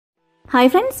Hi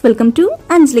friends, welcome to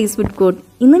Anjali's Food Court.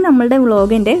 ഇന്ന് നമ്മളുടെ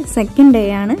വ്ളോഗിന്റെ second day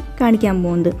ആണ് കാണിക്കാൻ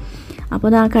പോകുന്നത്.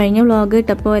 അപ്പോൾ ആ കഴിഞ്ഞ വ്ളോഗ്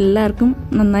ഇട്ടപ്പോൾ എല്ലാവർക്കും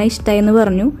നന്നായി ഇഷ്ടമായി എന്ന്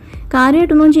പറഞ്ഞു.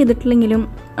 കാര്യമായിട്ടൊന്നും ചെയ്തിട്ടില്ലെങ്കിലും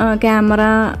ക്യാമറ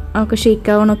ഒക്കെ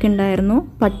ഷേക്ക് ആവണമൊക്കെ ഉണ്ടായിരുന്നു.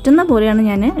 പറ്റുന്ന പോലെയാണ്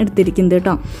ഞാൻ എടുത്തിരിക്കുന്നത്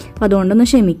കേട്ടോ. അപ്പോൾ അതുകൊണ്ടൊന്ന്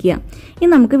ക്ഷമിക്കുക. ഇനി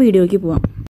നമുക്ക് വീഡിയോയ്ക്ക് പോവാം.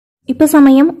 ഇപ്പോൾ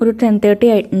സമയം ഒരു 10:30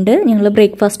 ആയിട്ടുണ്ട്. ഞങ്ങൾ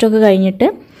ബ്രേക്ക്ഫാസ്റ്റ് ഒക്കെ കഴിഞ്ഞിട്ട്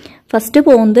ഫസ്റ്റ്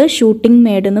പോകുന്നത് ഷൂട്ടിംഗ്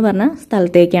മേഡ് എന്ന് പറഞ്ഞ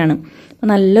സ്ഥലത്തേക്കാണ്.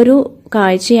 നല്ലൊരു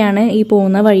കാഴ്ചയാണ് ഈ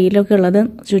പോകുന്ന വഴിയിലൊക്കെ ഉള്ളത്.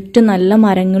 ചുറ്റും നല്ല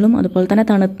മരങ്ങളും അതുപോലെ തന്നെ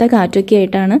തണുത്ത കാറ്റൊക്കെ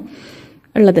ആയിട്ടാണ്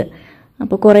ഉള്ളത്.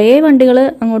 അപ്പോൾ കുറേ വണ്ടികൾ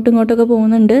അങ്ങോട്ടും ഇങ്ങോട്ടൊക്കെ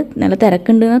പോകുന്നുണ്ട്. നല്ല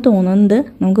തിരക്കുണ്ടെന്ന് തോന്നുന്നുണ്ട്.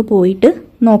 നമുക്ക് പോയിട്ട്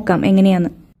നോക്കാം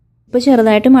എങ്ങനെയാന്ന്. ഇപ്പോൾ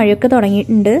ചെറുതായിട്ട് മഴയൊക്കെ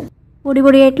തുടങ്ങിയിട്ടുണ്ട്.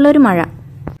 പൊടിയായിട്ടുള്ളൊരു മഴ.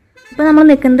 ഇപ്പോൾ നമ്മൾ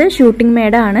നിൽക്കുന്നത് ഷൂട്ടിംഗ്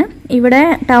മേടാണ്. ഇവിടെ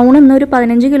ടൗണിൽ നിന്ന് ഒരു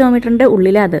 15 കിലോമീറ്ററിൻ്റെ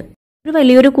ഉള്ളിലത്. ഒരു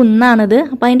വലിയൊരു കുന്നാണിത്.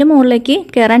 അപ്പോൾ അതിൻ്റെ മുകളിലേക്ക്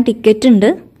കയറാൻ ടിക്കറ്റ്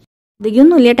ഉണ്ട്.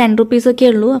 അധികമൊന്നുമില്ല, 10 റുപ്പീസൊക്കെ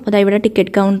ഉള്ളൂ. അപ്പോൾ ഇവിടെ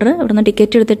ടിക്കറ്റ് കൗണ്ടർ. ഇവിടെ നിന്ന്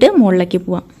ടിക്കറ്റ് എടുത്തിട്ട് മുകളിലേക്ക്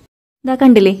പോവാം. ഇതാ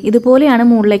കണ്ടില്ലേ, ഇതുപോലെയാണ്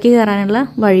മുകളിലേക്ക് കയറാനുള്ള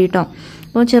വഴി കേട്ടോ.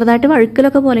 അപ്പോൾ ചെറുതായിട്ട്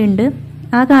വഴുക്കലൊക്കെ പോലെ ഉണ്ട്.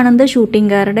 ആ കാണുന്നത്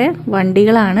ഷൂട്ടിംഗുകാരുടെ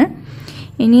വണ്ടികളാണ്.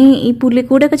 ഇനി ഈ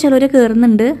പുല്ലിക്കൂടെയൊക്കെ ചിലർ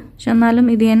കയറുന്നുണ്ട്. പക്ഷെ എന്നാലും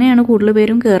ഇത് തന്നെയാണ് കൂടുതൽ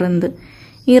പേരും കയറുന്നത്.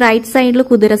 ഈ റൈറ്റ് സൈഡിൽ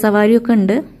കുതിര സവാരിയൊക്കെ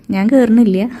ഉണ്ട്. ഞാൻ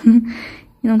കയറുന്നില്ല.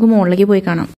 നമുക്ക് മുകളിലേക്ക് പോയി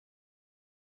കാണാം.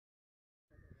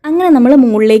 അങ്ങനെ നമ്മൾ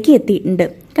മുകളിലേക്ക് എത്തിയിട്ടുണ്ട്.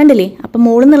 കണ്ടില്ലേ, അപ്പം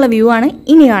മുകളിൽ നിന്നുള്ള വ്യൂ ആണ്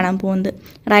ഇനി കാണാൻ പോകുന്നത്.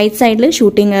 റൈറ്റ് സൈഡിൽ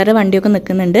ഷൂട്ടിംഗുകാരുടെ വണ്ടിയൊക്കെ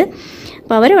നിൽക്കുന്നുണ്ട്.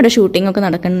 അപ്പോൾ അവരവിടെ ഷൂട്ടിംഗ് ഒക്കെ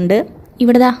നടക്കുന്നുണ്ട്.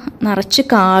 ഇവിടെ നിറച്ച്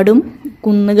കാടും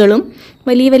കുന്നുകളും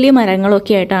വലിയ വലിയ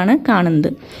മരങ്ങളൊക്കെ ആയിട്ടാണ് കാണുന്നത്.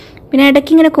 പിന്നെ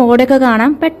ഇടയ്ക്ക് ഇങ്ങനെ കോടയൊക്കെ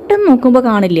കാണാം. പെട്ടെന്ന് നോക്കുമ്പോൾ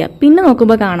കാണില്ല, പിന്നെ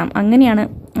നോക്കുമ്പോൾ കാണാം. അങ്ങനെയാണ്,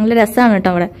 നല്ല രസമാണ്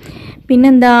കേട്ടോ അവിടെ.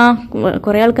 പിന്നെന്താ,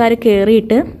 കുറേ ആൾക്കാർ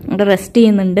കയറിയിട്ട് അവിടെ റെസ്റ്റ്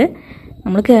ചെയ്യുന്നുണ്ട്.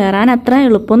 നമ്മൾ കയറാൻ അത്ര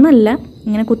എളുപ്പമൊന്നുമല്ല.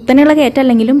 ഇങ്ങനെ കുത്തനെയുള്ള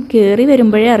കയറ്റല്ലെങ്കിലും കയറി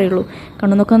വരുമ്പോഴേ അറിയുള്ളൂ.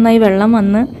 കണ്ണുനൊക്കെ ഒന്നായി വെള്ളം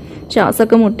വന്ന്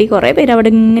ശ്വാസമൊക്കെ മുട്ടി കുറേ പേര് അവിടെ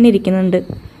ഇങ്ങനെ ഇരിക്കുന്നുണ്ട്.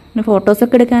 പിന്നെ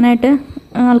ഫോട്ടോസൊക്കെ എടുക്കാനായിട്ട്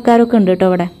ആൾക്കാരൊക്കെ ഉണ്ട് കേട്ടോ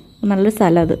അവിടെ. നല്ലൊരു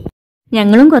സ്ഥലം അത്.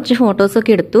 ഞങ്ങളും കുറച്ച്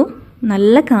ഫോട്ടോസൊക്കെ എടുത്തു.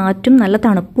 നല്ല കാറ്റും നല്ല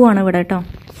തണുപ്പുമാണ് ഇവിടെ കേട്ടോ.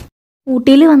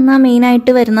 ഊട്ടിയിൽ വന്നാൽ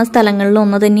മെയിനായിട്ട് വരുന്ന സ്ഥലങ്ങളിൽ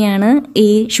ഒന്ന് തന്നെയാണ് ഈ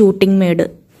ഷൂട്ടിംഗ് മേഡ്.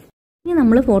 ഇനി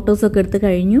നമ്മൾ ഫോട്ടോസൊക്കെ എടുത്ത്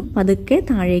കഴിഞ്ഞു. പതുക്കെ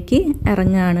താഴേക്ക്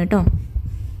ഇറങ്ങുകയാണ് കേട്ടോ.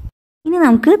 ഇനി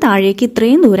നമുക്ക് താഴേക്ക്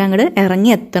ഇത്രയും ദൂരം അങ്ങോട്ട് ഇറങ്ങി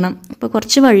എത്തണം. അപ്പോൾ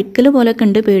കുറച്ച് വഴുക്കൽ പോലൊക്കെ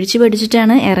ഉണ്ട്.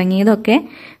 പേടിച്ചിട്ടാണ് ഇറങ്ങിയതൊക്കെ.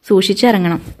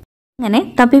 സൂക്ഷിച്ചിറങ്ങണം. അങ്ങനെ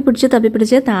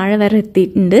തപ്പിപ്പിടിച്ച് താഴെ വരെ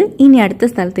എത്തിയിട്ടുണ്ട്. ഇനി അടുത്ത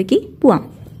സ്ഥലത്തേക്ക് പോവാം.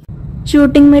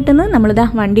 ഷൂട്ടിംഗ് മേട്ടിൽ നിന്ന് നമ്മളിതാ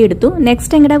വണ്ടി എടുത്തു.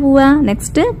 നെക്സ്റ്റ് എങ്ങോട്ടാ പോവാ?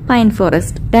 Next pine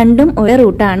forest. രണ്ടും ഒരേ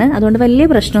റൂട്ടാണ്. അതുകൊണ്ട് വലിയ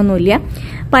പ്രശ്നമൊന്നുമില്ല.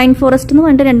 പൈൻ ഫോറസ്റ്റ് എന്ന്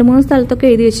പറഞ്ഞിട്ട് 2-3 സ്ഥലത്തൊക്കെ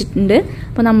എഴുതി വെച്ചിട്ടുണ്ട്.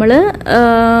 അപ്പോൾ നമ്മൾ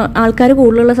ആൾക്കാർ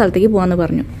കൂടുതലുള്ള സ്ഥലത്തേക്ക് പോകാമെന്ന്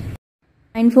പറഞ്ഞു.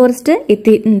 പൈൻ ഫോറസ്റ്റ്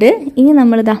എത്തിയിട്ടുണ്ട്. ഇനി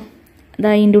നമ്മളിതാ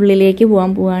അതിൻ്റെ ഉള്ളിലേക്ക്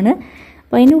പോവാണ്.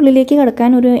 അപ്പോൾ അതിൻ്റെ ഉള്ളിലേക്ക് കിടക്കാൻ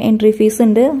ഒരു എൻട്രി ഫീസ്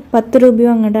ഉണ്ട്. 10 രൂപയോ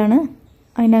അങ്ങോട്ടാണ്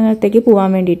അതിൻ്റെ അകത്തേക്ക് പോകാൻ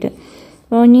വേണ്ടിയിട്ട്.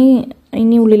 അപ്പോൾ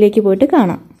ഇനി ഉള്ളിലേക്ക് പോയിട്ട്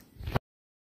കാണാം.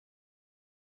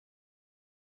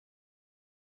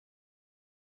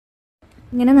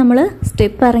 ഇങ്ങനെ നമ്മൾ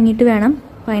സ്റ്റെപ്പ് ഇറങ്ങിയിട്ട് വേണം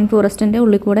പൈൻ ഫോറസ്റ്റിൻ്റെ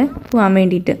ഉള്ളിൽ കൂടെ പോകാൻ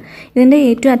വേണ്ടിയിട്ട്. ഇതിൻ്റെ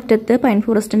ഏറ്റവും അറ്റത്ത്, പൈൻ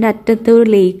ഫോറസ്റ്റിൻ്റെ അറ്റത്ത് ഒരു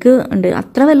ലേക്ക് ഉണ്ട്.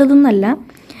 അത്ര വലുതൊന്നുമല്ല.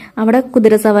 അവിടെ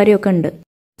കുതിര സവാരിയൊക്കെ ഉണ്ട്.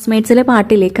 സ്മേറ്റ്സിലെ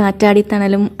പാട്ടില്ലേ, കാറ്റാടി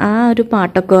തണലും, ആ ഒരു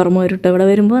പാട്ടൊക്കെ ഓർമ്മ വരും കേട്ടോ. ഇവിടെ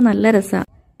വരുമ്പോൾ നല്ല രസമാണ്.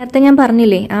 നേരത്തെ ഞാൻ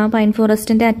പറഞ്ഞില്ലേ, ആ പൈൻ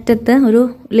ഫോറസ്റ്റിൻ്റെ അറ്റത്ത് ഒരു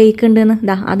ലേക്ക് ഉണ്ടെന്ന്.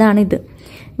 അതാണിത്.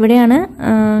 ഇവിടെയാണ്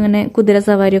അങ്ങനെ കുതിര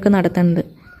സവാരിയൊക്കെ നടത്തുന്നത്.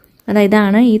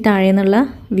 ഇതാണ് ഈ താഴെ നിന്നുള്ള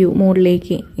വ്യൂ.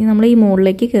 മുകളിലേക്ക് നമ്മൾ ഈ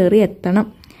മുകളിലേക്ക് കയറി എത്തണം.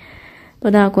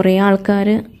 അപ്പോൾ കുറേ ആൾക്കാർ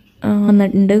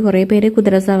വന്നിട്ടുണ്ട്. കുറേ പേര്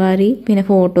കുതിര സവാരി, പിന്നെ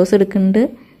ഫോട്ടോസ് എടുക്കുന്നുണ്ട്.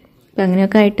 അപ്പം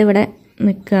അങ്ങനെയൊക്കെ ആയിട്ട് ഇവിടെ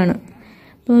നിൽക്കുകയാണ്.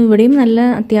 അപ്പോൾ ഇവിടെയും നല്ല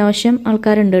അത്യാവശ്യം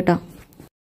ആൾക്കാരുണ്ട് കേട്ടോ.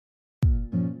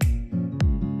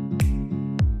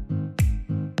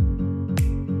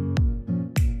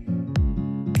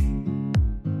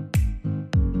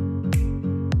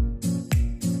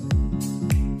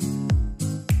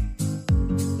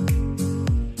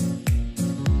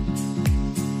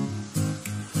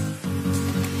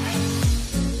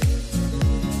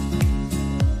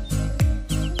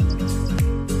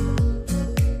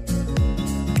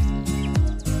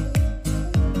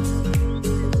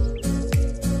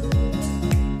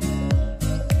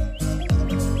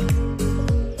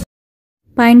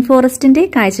 പൈൻ ഫോറസ്റ്റിന്റെ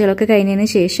കാഴ്ചകളൊക്കെ കഴിഞ്ഞതിന്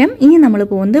ശേഷം ഇനി നമ്മൾ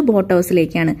പോകുന്നത് ബോട്ട്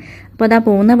ഹൗസിലേക്കാണ്. അപ്പോൾ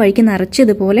പോകുന്ന വഴിക്ക് നിറച്ച്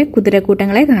ഇതുപോലെ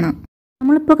കുതിരക്കൂട്ടങ്ങളെ കാണാം.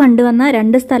 നമ്മളിപ്പോൾ കണ്ടുവന്ന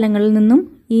 2 സ്ഥലങ്ങളിൽ നിന്നും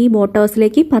ഈ ബോട്ട്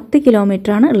ഹൗസിലേക്ക് 10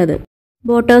 കിലോമീറ്റർ ആണ് ഉള്ളത്.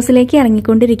 ബോട്ട് ഹൗസിലേക്ക്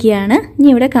ഇറങ്ങിക്കൊണ്ടിരിക്കുകയാണ്. ഇനി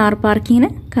ഇവിടെ കാർ പാർക്കിങ്ങിന്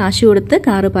കാശ് കൊടുത്ത്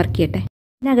കാറ് പാർക്ക് ചെയ്യട്ടെ.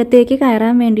 ഇതിനകത്തേക്ക്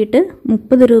കയറാൻ വേണ്ടിയിട്ട്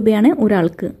 30 രൂപയാണ്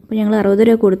ഒരാൾക്ക്. അപ്പോൾ ഞങ്ങൾ 60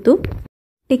 രൂപ കൊടുത്തു.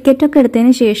 ടിക്കറ്റൊക്കെ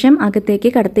എടുത്തതിന് ശേഷം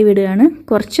അകത്തേക്ക് കടത്തി വിടുകയാണ്.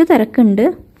 കുറച്ച് തിരക്കുണ്ട്.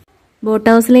 ബോട്ട്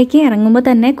ഹൗസിലേക്ക് ഇറങ്ങുമ്പോൾ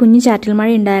തന്നെ കുഞ്ഞു ചാറ്റൽ മഴ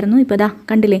ഉണ്ടായിരുന്നു. ഇപ്പോൾ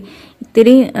കണ്ടില്ലേ,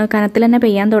 ഇത്തിരി കനത്തിൽ തന്നെ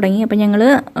പെയ്യാൻ തുടങ്ങി. അപ്പം ഞങ്ങൾ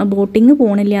ബോട്ടിങ്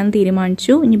പോകണില്ല എന്ന്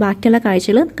തീരുമാനിച്ചു. ഇനി ബാക്കിയുള്ള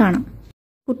കാഴ്ചകൾ കാണാം.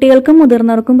 കുട്ടികൾക്കും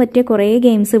മുതിർന്നവർക്കും പറ്റിയ കുറേ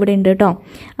ഗെയിംസ് ഇവിടെ ഉണ്ട് കേട്ടോ.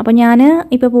 അപ്പോൾ ഞാൻ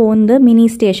ഇപ്പോൾ പോകുന്നത് മിനി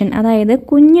സ്റ്റേഷൻ, അതായത്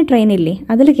കുഞ്ഞ് ട്രെയിനില്ലേ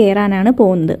അതിൽ കയറാനാണ്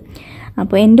പോകുന്നത്.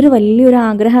 അപ്പോൾ എൻ്റെ ഒരു വലിയൊരു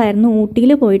ആഗ്രഹമായിരുന്നു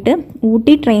ഊട്ടിയിൽ പോയിട്ട്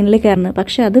ഊട്ടി ട്രെയിനിൽ കയറുന്നത്.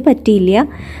 പക്ഷെ അത് പറ്റിയില്ല.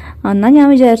 എന്നാൽ ഞാൻ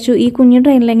വിചാരിച്ചു ഈ കുഞ്ഞു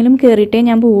ട്രെയിനിലെങ്കിലും കയറിയിട്ടേ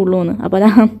ഞാൻ പോവുള്ളൂ എന്ന്. അപ്പോൾ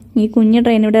അതാ ഈ കുഞ്ഞു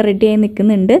ട്രെയിൻ ഇവിടെ റെഡിയായി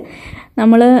നിൽക്കുന്നുണ്ട്.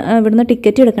 നമ്മൾ ഇവിടുന്ന്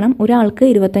ടിക്കറ്റ് എടുക്കണം. ഒരാൾക്ക്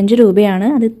 25 രൂപയാണ്.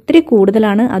 അത് ഇത്തിരി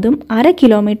കൂടുതലാണ്. അതും 1/2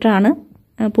 കിലോമീറ്ററാണ്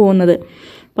പോകുന്നത്.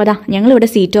 അപ്പോൾ അതാ ഞങ്ങളിവിടെ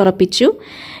സീറ്റ് ഉറപ്പിച്ചു.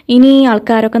 ഇനി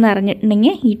ആൾക്കാരൊക്കെ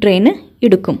നിറഞ്ഞിട്ടുണ്ടെങ്കിൽ ഈ ട്രെയിന്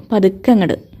എടുക്കും പതുക്കെ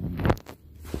അങ്ങോട്ട്.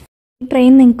 ഈ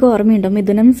ട്രെയിൻ നിങ്ങൾക്ക് ഓർമ്മയുണ്ടോ?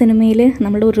 മിഥുനം സിനിമയിൽ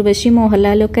നമ്മുടെ ഉർവശി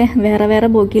മോഹൻലാലൊക്കെ വേറെ വേറെ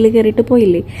ബോഗിയിൽ കയറിയിട്ട്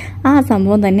പോയില്ലേ? ആ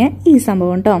സംഭവം തന്നെ ഈ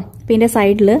സംഭവം കേട്ടോ. അപ്പം ഇതിൻ്റെ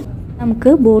സൈഡിൽ നമുക്ക്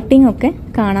ബോട്ടിംഗ് ഒക്കെ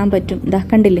കാണാൻ പറ്റും. ഇതാ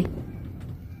കണ്ടില്ലേ?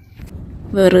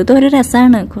 വെറുതെ ഒരു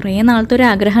രസമാണ്. കുറേ നാളത്തെ ഒരു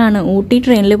ആഗ്രഹമാണ് ഊട്ടി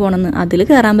ട്രെയിനിൽ പോകണമെന്ന്. അതിൽ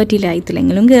കയറാൻ പറ്റില്ല.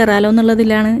 ഇതിലെങ്കിലും കയറാലോ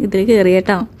എന്നുള്ളതിലാണ് ഇതിൽ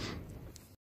കയറിയേട്ടോ.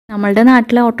 നമ്മളുടെ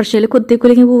നാട്ടിലെ ഓട്ടോറിക്ഷയിൽ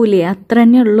കുത്തിക്കുലുങ്ങി പോവില്ലേ? അത്ര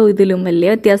തന്നെ ഉള്ളൂ. ഇതിലും വലിയ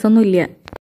വ്യത്യാസമൊന്നുമില്ല.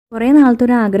 കുറേ നാളത്തെ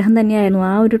ഒരു ആഗ്രഹം തന്നെയായിരുന്നു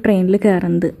ആ ഒരു ട്രെയിനിൽ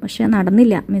കയറുന്നത്. പക്ഷെ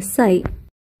നടന്നില്ല, മിസ്സായി.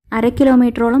 1/2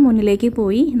 കിലോമീറ്ററോളം മുന്നിലേക്ക്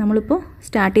പോയി നമ്മളിപ്പോൾ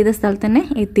സ്റ്റാർട്ട് ചെയ്ത സ്ഥലത്ത് തന്നെ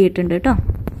എത്തിയിട്ടുണ്ട് കേട്ടോ.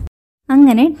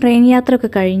 അങ്ങനെ ട്രെയിൻ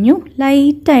യാത്രയൊക്കെ കഴിഞ്ഞു.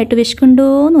 ലൈറ്റായിട്ട്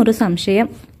വിശക്കുണ്ടോയെന്നൊരു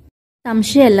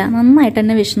സംശയമല്ല, നന്നായിട്ട്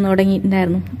തന്നെ വിശന്നു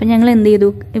തുടങ്ങിയിട്ടുണ്ടായിരുന്നു. അപ്പം ഞങ്ങൾ എന്ത് ചെയ്തു,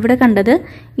 ഇവിടെ കണ്ടത്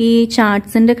ഈ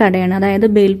ചാട്സിൻ്റെ കടയാണ്. അതായത്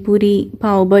ബേൽപൂരി,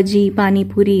 പാവ് ബജി,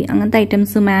 പാനിപൂരി അങ്ങനത്തെ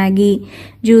ഐറ്റംസ്, മാഗി,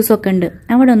 ജ്യൂസൊക്കെ ഉണ്ട്.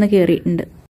 അവിടെ ഒന്ന് കയറിയിട്ടുണ്ട്.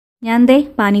 ഞാൻ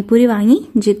പാനിപൂരി വാങ്ങി,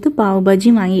 ജിത്ത് പാവ് ബജി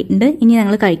വാങ്ങിയിട്ടുണ്ട്. ഇനി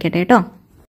ഞങ്ങൾ കഴിക്കട്ടെ കേട്ടോ.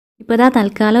 ഇപ്പോൾ ഇതാ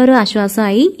തൽക്കാലം ഒരു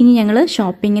ആശ്വാസമായി. ഇനി ഞങ്ങൾ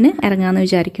ഷോപ്പിങ്ങിന് ഇറങ്ങാമെന്ന്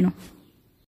വിചാരിക്കണം.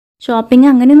 ഷോപ്പിംഗ്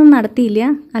അങ്ങനെയൊന്നും നടത്തിയില്ല.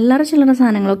 അല്ലറ ചില്ലറ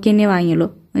സാധനങ്ങളൊക്കെ തന്നെ വാങ്ങിയുള്ളൂ.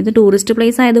 ഇത് ടൂറിസ്റ്റ്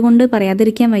പ്ലേസ് ആയതുകൊണ്ട്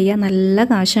പറയാതിരിക്കാൻ വയ്യ. നല്ല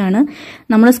കാശാണ്.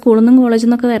 നമ്മൾ സ്കൂളിൽ നിന്നും കോളേജിൽ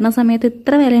നിന്നൊക്കെ വരുന്ന സമയത്ത്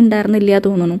ഇത്ര വില ഉണ്ടായിരുന്നില്ല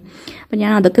തോന്നുന്നു. അപ്പം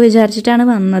ഞാൻ അതൊക്കെ വിചാരിച്ചിട്ടാണ്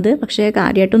വന്നത്. പക്ഷേ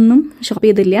കാര്യമായിട്ടൊന്നും ഷോപ്പ്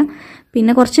ചെയ്തില്ല.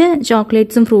 പിന്നെ കുറച്ച്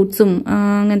ചോക്ലേറ്റ്സും ഫ്രൂട്ട്സും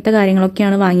അങ്ങനത്തെ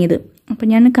കാര്യങ്ങളൊക്കെയാണ് വാങ്ങിയത്. അപ്പം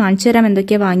ഞാൻ കാണിച്ചു തരാം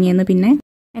എന്തൊക്കെയാണ് വാങ്ങിയെന്ന്. പിന്നെ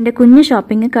എൻ്റെ കുഞ്ഞ്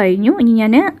ഷോപ്പിംഗ് കഴിഞ്ഞു. ഇനി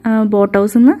ഞാൻ ബോട്ട്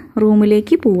ഹൗസിൽ നിന്ന്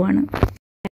റൂമിലേക്ക് പോവാണ്.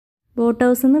 ബോട്ട്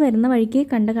ഹൗസിൽ നിന്ന് വരുന്ന വഴിക്ക്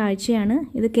കണ്ട കാഴ്ചയാണ്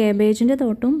ഇത്. കേബേജിൻ്റെ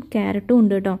തോട്ടും ക്യാരറ്റും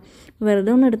ഉണ്ട് കേട്ടോ.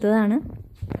 വെറുതെ ഒന്ന് എടുത്തതാണ്.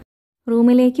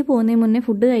 റൂമിലേക്ക് പോകുന്നതിന് മുന്നേ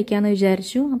ഫുഡ് കഴിക്കാമെന്ന്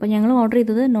വിചാരിച്ചു. അപ്പോൾ ഞങ്ങൾ ഓർഡർ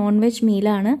ചെയ്തത് നോൺ വെജ്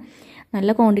മീലാണ്.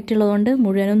 നല്ല ക്വാണ്ടിറ്റി ഉള്ളതുകൊണ്ട്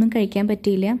മുഴുവനൊന്നും കഴിക്കാൻ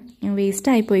പറ്റിയില്ല.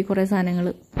 വേസ്റ്റായിപ്പോയി കുറേ സാധനങ്ങൾ.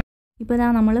 ഇപ്പോൾ ഇതാ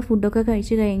നമ്മൾ ഫുഡൊക്കെ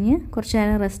കഴിച്ച് കഴിഞ്ഞ് കുറച്ച്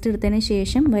നേരം റെസ്റ്റ് എടുത്തതിന്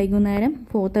ശേഷം വൈകുന്നേരം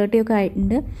 4:30 ഒക്കെ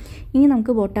ആയിട്ടുണ്ട്. ഇനി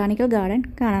നമുക്ക് ബൊട്ടാണിക്കൽ ഗാർഡൻ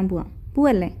കാണാൻ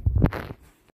പോവല്ലേ?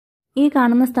 ഈ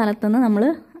കാണുന്ന സ്ഥലത്തുനിന്ന് നമ്മൾ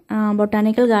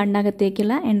ബൊട്ടാണിക്കൽ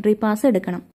ഗാർഡനകത്തേക്കുള്ള എൻട്രി പാസ്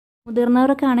എടുക്കണം.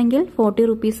 മുതിർന്നവരൊക്കെ ആണെങ്കിൽ 40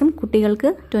 റുപ്പീസും കുട്ടികൾക്ക്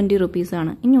 20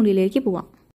 റുപ്പീസുമാണ്. ഇനി ഉള്ളിലേക്ക് പോവാം.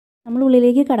 നമ്മൾ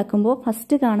ഉള്ളിലേക്ക് കടക്കുമ്പോൾ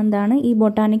ഫസ്റ്റ് കാണുന്നതാണ് ഈ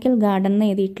ബൊട്ടാണിക്കൽ ഗാർഡൻ എന്ന്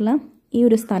എഴുതിയിട്ടുള്ള ഈ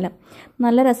ഒരു സ്ഥലം.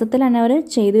 നല്ല രസത്തിൽ തന്നെ അവർ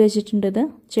ചെയ്തു വെച്ചിട്ടുണ്ട്. ഇത്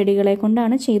ചെടികളെ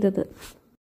കൊണ്ടാണ് ചെയ്തത്.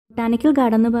 ബൊട്ടാണിക്കൽ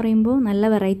ഗാർഡൻ എന്ന് പറയുമ്പോൾ നല്ല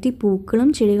വെറൈറ്റി പൂക്കളും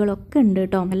ചെടികളൊക്കെ ഉണ്ട്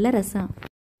കേട്ടോ. നല്ല രസമാണ്.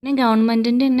 പിന്നെ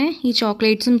ഗവൺമെൻറ്റിൻ്റെ തന്നെ ഈ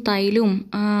ചോക്ലേറ്റ്സും തൈലും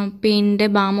പെയിൻ്റെ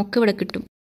ബാമൊക്കെ ഇവിടെ കിട്ടും.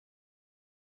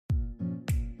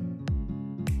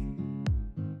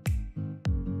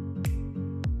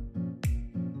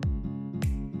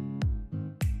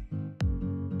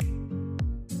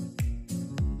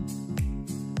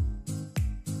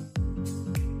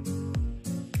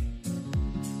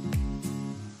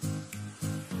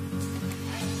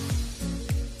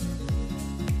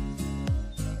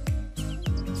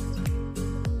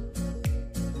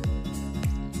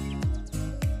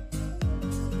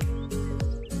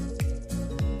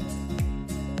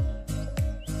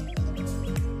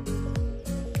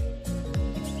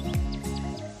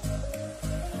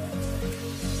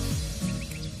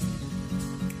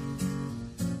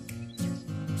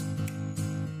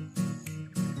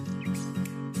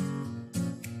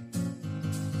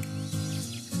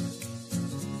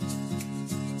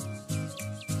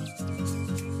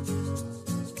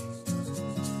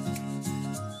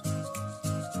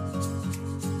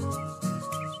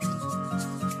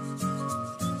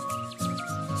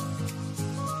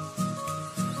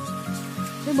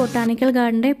 ബൊട്ടാണിക്കൽ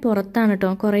ഗാർഡൻ്റെ പുറത്താണ് കേട്ടോ.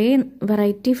 കുറേ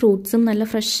വെറൈറ്റി ഫ്രൂട്ട്സും നല്ല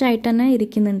ഫ്രഷ് ആയിട്ട് തന്നെ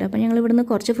ഇരിക്കുന്നുണ്ട്. അപ്പോൾ ഞങ്ങൾ ഇവിടുന്ന്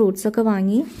കുറച്ച് ഫ്രൂട്ട്സൊക്കെ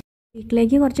വാങ്ങി.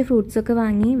 വീട്ടിലേക്ക് കുറച്ച് ഫ്രൂട്ട്സൊക്കെ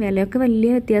വാങ്ങി. വിലയൊക്കെ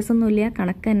വലിയ വ്യത്യാസമൊന്നുമില്ല,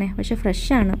 കണക്ക് തന്നെ, പക്ഷെ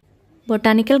ഫ്രഷാണ്.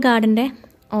 ബൊട്ടാണിക്കൽ ഗാർഡൻ്റെ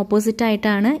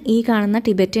ഓപ്പോസിറ്റായിട്ടാണ് ഈ കാണുന്ന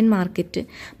ടിബറ്റൻ മാർക്കറ്റ്.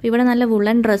 അപ്പോൾ ഇവിടെ നല്ല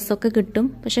വുളൻ ഡ്രസ്സൊക്കെ കിട്ടും.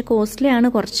 പക്ഷെ കോസ്റ്റ്ലിയാണ്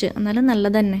കുറച്ച്, എന്നാലും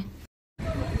നല്ലത് തന്നെ.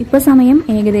 ഇപ്പോൾ സമയം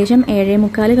ഏകദേശം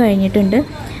 7:45 കഴിഞ്ഞിട്ടുണ്ട്.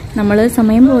 നമ്മൾ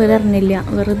സമയം പോയതറിഞ്ഞില്ല.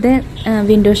 വെറുതെ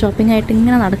വിൻഡോ ഷോപ്പിംഗ് ആയിട്ട്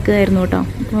ഇങ്ങനെ നടക്കുകയായിരുന്നു കേട്ടോ.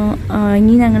 അപ്പോൾ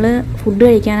ഇനി ഞങ്ങൾ ഫുഡ്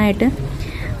കഴിക്കാനായിട്ട്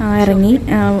ഇറങ്ങി.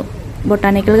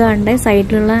 ബൊട്ടാണിക്കൽ ഗാർഡൻ്റെ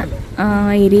സൈഡിലുള്ള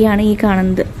ഏരിയയാണ് ഈ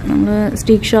കാണുന്നത്. നമ്മൾ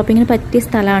സ്ട്രീറ്റ് ഷോപ്പിങ്ങിന് പറ്റിയ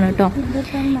സ്ഥലമാണ് കേട്ടോ.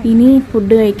 ഇനി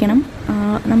ഫുഡ് കഴിക്കണം.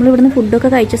 നമ്മളിവിടുന്ന്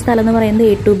ഫുഡൊക്കെ കഴിച്ച സ്ഥലം എന്ന് പറയുന്നത്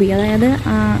A to B, അതായത്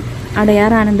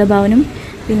അടയാർ ആനന്ദഭവനും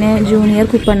പിന്നെ ജൂനിയർ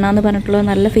കുപ്പണ്ണ എന്ന് പറഞ്ഞിട്ടുള്ള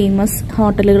നല്ല ഫേമസ്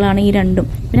ഹോട്ടലുകളാണ് ഈ രണ്ടും.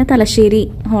 പിന്നെ തലശ്ശേരി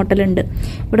ഹോട്ടലുണ്ട്.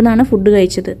 ഇവിടെ നിന്നാണ് ഫുഡ്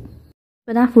കഴിച്ചത്.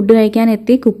 അപ്പോൾ ഇതാ ഫുഡ് കഴിക്കാൻ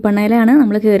എത്തി. കുപ്പണ്ണയിലാണ്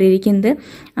നമ്മൾ കയറിയിരിക്കുന്നത്.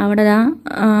 അവിടെ ഇതാ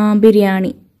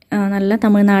ബിരിയാണി, നല്ല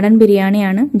തമിഴ്നാടൻ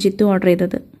ബിരിയാണിയാണ് ജിത്തു ഓർഡർ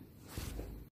ചെയ്തത്.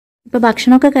 ഇപ്പോൾ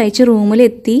ഭക്ഷണമൊക്കെ കഴിച്ച്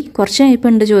റൂമിലെത്തി. കുറച്ച് കഴിഞ്ഞപ്പോൾ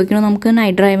ഉണ്ട് ചോദിക്കണം നമുക്ക്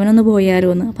നൈറ്റ് ഡ്രൈവിനൊന്ന് പോയാലോ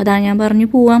എന്ന്. അപ്പോൾ അതാ ഞാൻ പറഞ്ഞു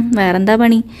പോവാം, വേറെന്താ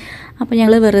പണി. അപ്പോൾ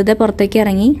ഞങ്ങൾ വെറുതെ പുറത്തേക്ക്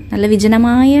ഇറങ്ങി. നല്ല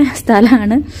വിജനമായ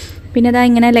സ്ഥലമാണ്. പിന്നെ അതാ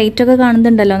ഇങ്ങനെ ലൈറ്റൊക്കെ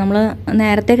കാണുന്നുണ്ടല്ലോ, നമ്മൾ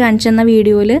നേരത്തെ കാണിച്ചെന്ന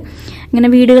വീഡിയോയിൽ ഇങ്ങനെ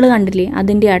വീടുകൾ കണ്ടില്ലേ,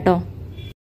 അതിൻ്റെ ആട്ടോ.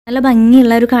 നല്ല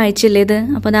ഭംഗിയുള്ള ഒരു കാഴ്ചയല്ലേ ഇത്.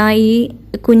 അപ്പോൾ അതാ ഈ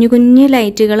കുഞ്ഞു കുഞ്ഞു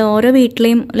ലൈറ്റുകൾ, ഓരോ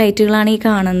വീട്ടിലെയും ലൈറ്റുകളാണ് ഈ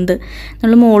കാണുന്നത്.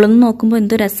 നമ്മൾ മുകളിൽ നിന്ന് നോക്കുമ്പോൾ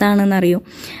എന്ത് രസമാണെന്നറിയോ.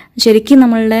 ശരിക്കും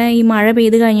നമ്മളുടെ ഈ മഴ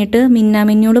പെയ്ത് കഴിഞ്ഞിട്ട്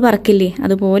മിന്നാമിന്നോട് പറക്കില്ലേ,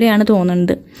 അതുപോലെയാണ്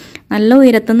തോന്നുന്നത്. നല്ല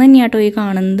ഉയരത്തുനിന്ന് തന്നെയാട്ടോ ഈ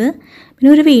കാണുന്നത്.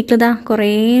 പിന്നെ ഒരു വീട്ടിലിതാ കുറേ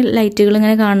ലൈറ്റുകൾ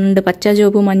ഇങ്ങനെ കാണുന്നുണ്ട്, പച്ച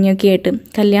ചുവപ്പ് മഞ്ഞൊക്കെ ആയിട്ട്.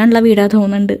 കല്യാണമുള്ള വീടാ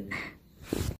തോന്നുന്നുണ്ട്.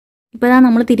 ഇപ്പോൾ ഇതാ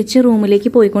നമ്മൾ തിരിച്ച് റൂമിലേക്ക്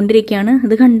പോയിക്കൊണ്ടിരിക്കുകയാണ്.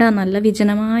 ഇത് കണ്ടാൽ നല്ല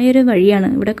വിജനമായൊരു വഴിയാണ്.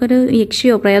 ഇവിടെയൊക്കെ ഒരു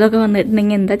യക്ഷിയോ പ്രേതമൊക്കെ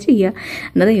വന്നിട്ടുണ്ടെങ്കിൽ എന്താ ചെയ്യുക,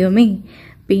 എന്താ ദൈവമേ.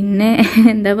 പിന്നെ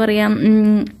എന്താ പറയുക,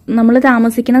 നമ്മൾ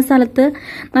താമസിക്കുന്ന സ്ഥലത്ത്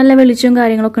നല്ല വെളിച്ചവും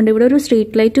കാര്യങ്ങളൊക്കെ ഉണ്ട്. ഇവിടെ ഒരു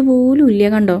സ്ട്രീറ്റ് ലൈറ്റ് പോലും ഇല്ല,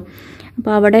 കണ്ടോ.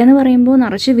 അപ്പോൾ അവിടെ എന്ന് പറയുമ്പോൾ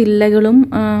നിറച്ച് വില്ലകളും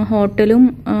ഹോട്ടലും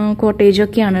കോട്ടേജും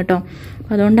ഒക്കെയാണ് കേട്ടോ.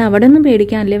 അതുകൊണ്ട് അവിടെ ഒന്നും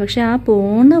പേടിക്കാനില്ല. പക്ഷെ ആ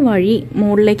പോകുന്ന വഴി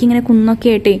മുകളിലേക്ക് ഇങ്ങനെ കുന്നൊക്കെ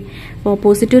ആയിട്ടേ,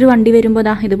 ഓപ്പോസിറ്റ് ഒരു വണ്ടി വരുമ്പോൾ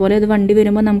ഇതുപോലെ ഒരു വണ്ടി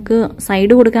വരുമ്പോൾ നമുക്ക്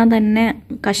സൈഡ് കൊടുക്കാൻ തന്നെ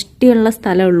കഷ്ടിയുള്ള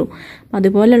സ്ഥലമുള്ളൂ.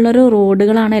 അതുപോലെയുള്ളൊരു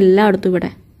റോഡുകളാണ് എല്ലായിടത്തും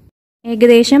ഇവിടെ.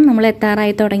 ഏകദേശം നമ്മൾ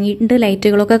എത്താറായി തുടങ്ങിയിട്ടുണ്ട്.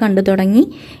 ലൈറ്റുകളൊക്കെ കണ്ടു തുടങ്ങി.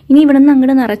 ഇനി ഇവിടെ നിന്ന്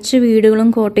അങ്ങോട്ട് നിറച്ച് വീടുകളും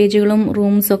കോട്ടേജുകളും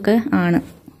റൂംസൊക്കെ ആണ്.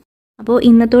 അപ്പോൾ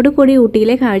ഇന്നത്തോടു കൂടി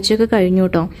ഊട്ടിയിലെ കാഴ്ചയൊക്കെ കഴിഞ്ഞു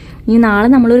കേട്ടോ. ഇനി നാളെ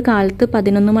നമ്മളൊരു കാലത്ത്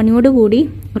 11 മണിയോട് കൂടി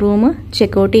റൂം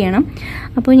ചെക്കൗട്ട് ചെയ്യണം.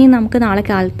 അപ്പോൾ ഇനി നമുക്ക് നാളെ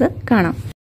കാലത്ത് കാണാം.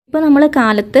 ഇപ്പോൾ നമ്മൾ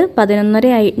കാലത്ത് 11:30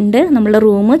 ആയിട്ടുണ്ട്. നമ്മൾ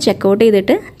റൂം ചെക്കൗട്ട്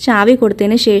ചെയ്തിട്ട് ചാവി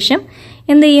കൊടുത്തതിന് ശേഷം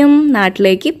എന്ത് ചെയ്യും,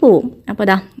 നാട്ടിലേക്ക് പോവും.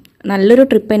 അപ്പോൾ നല്ലൊരു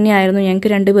ട്രിപ്പ് തന്നെയായിരുന്നു ഞങ്ങൾക്ക്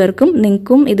രണ്ടുപേർക്കും.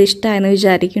 നിങ്ങൾക്കും ഇത് ഇഷ്ടമായെന്ന്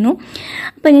വിചാരിക്കുന്നു.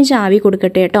 അപ്പോൾ ഞാൻ ചാവി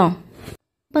കൊടുക്കട്ടെ കേട്ടോ.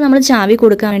 അപ്പോൾ നമ്മൾ ചാവി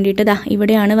കൊടുക്കാൻ വേണ്ടിയിട്ട്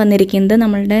ഇവിടെയാണ് വന്നിരിക്കുന്നത്.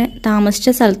 നമ്മളുടെ താമസിച്ച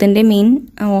സ്ഥലത്തിൻ്റെ മെയിൻ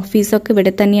ഓഫീസൊക്കെ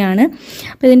ഇവിടെ തന്നെയാണ്.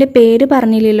 അപ്പോൾ ഇതിൻ്റെ പേര്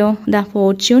പറഞ്ഞില്ലല്ലോ,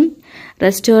 ഫോർച്യൂൺ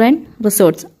റെസ്റ്റോറൻറ്റ്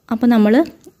റിസോർട്ട്സ്. അപ്പോൾ നമ്മൾ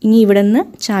ഇനി ഇവിടെ നിന്ന്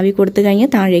ചാവി കൊടുത്തു കഴിഞ്ഞ്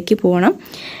താഴേക്ക് പോകണം.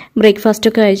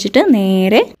 ബ്രേക്ക്ഫാസ്റ്റൊക്കെ കഴിച്ചിട്ട്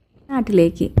നേരെ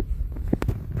നാട്ടിലേക്ക്.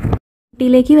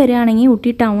 ഊട്ടിയിലേക്ക് വരികയാണെങ്കിൽ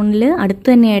ഊട്ടി ടൗണിൽ അടുത്ത്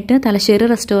തന്നെയായിട്ട് തലശ്ശേരി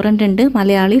റെസ്റ്റോറൻറ്റ് ഉണ്ട്,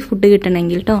 മലയാളി ഫുഡ്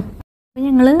കിട്ടണമെങ്കിൽ കേട്ടോ. അപ്പോൾ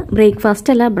ഞങ്ങൾ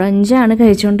ബ്രേക്ക്ഫാസ്റ്റ് അല്ല ബ്രഞ്ചാണ്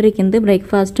കഴിച്ചുകൊണ്ടിരിക്കുന്നത്,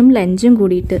 ബ്രേക്ക്ഫാസ്റ്റും ലഞ്ചും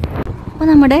കൂടിയിട്ട്. അപ്പോൾ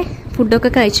നമ്മുടെ ഫുഡൊക്കെ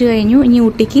കഴിച്ചു കഴിഞ്ഞു. ഇനി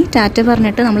ഊട്ടിക്ക് ടാറ്റ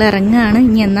പറഞ്ഞിട്ട് നമ്മൾ ഇറങ്ങുകയാണ്.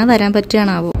 ഇനി എന്നാ വരാൻ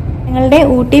പറ്റുകയാണാവോ. ഞങ്ങളുടെ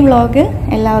ഊട്ടി വ്ളോഗ്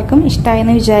എല്ലാവർക്കും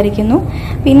ഇഷ്ടമായെന്ന് വിചാരിക്കുന്നു.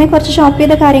 പിന്നെ കുറച്ച് ഷോപ്പ്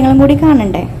ചെയ്ത കാര്യങ്ങളും കൂടി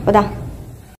കാണണ്ടേ. അപ്പോൾ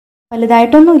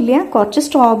വലുതായിട്ടൊന്നുമില്ല, കുറച്ച്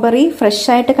സ്ട്രോബെറി ഫ്രഷ്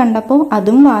ആയിട്ട് കണ്ടപ്പോൾ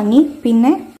അതും വാങ്ങി.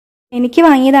 പിന്നെ എനിക്ക്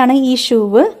വാങ്ങിയതാണ് ഈ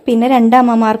ഷൂവ്. പിന്നെ 2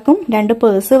 അമ്മമാർക്കും 2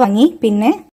 പേഴ്സ് വാങ്ങി.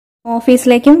 പിന്നെ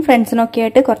ഓഫീസിലേക്കും ഫ്രണ്ട്സിനൊക്കെ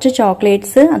ആയിട്ട് കുറച്ച്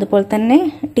ചോക്ലേറ്റ്സ്, അതുപോലെ തന്നെ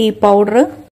tea powder,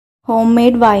 home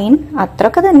made wine,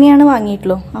 അത്രയൊക്കെ തന്നെയാണ്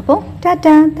വാങ്ങിയിട്ടുള്ളൂ. അപ്പോൾ ടാറ്റ,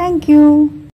 താങ്ക് യു.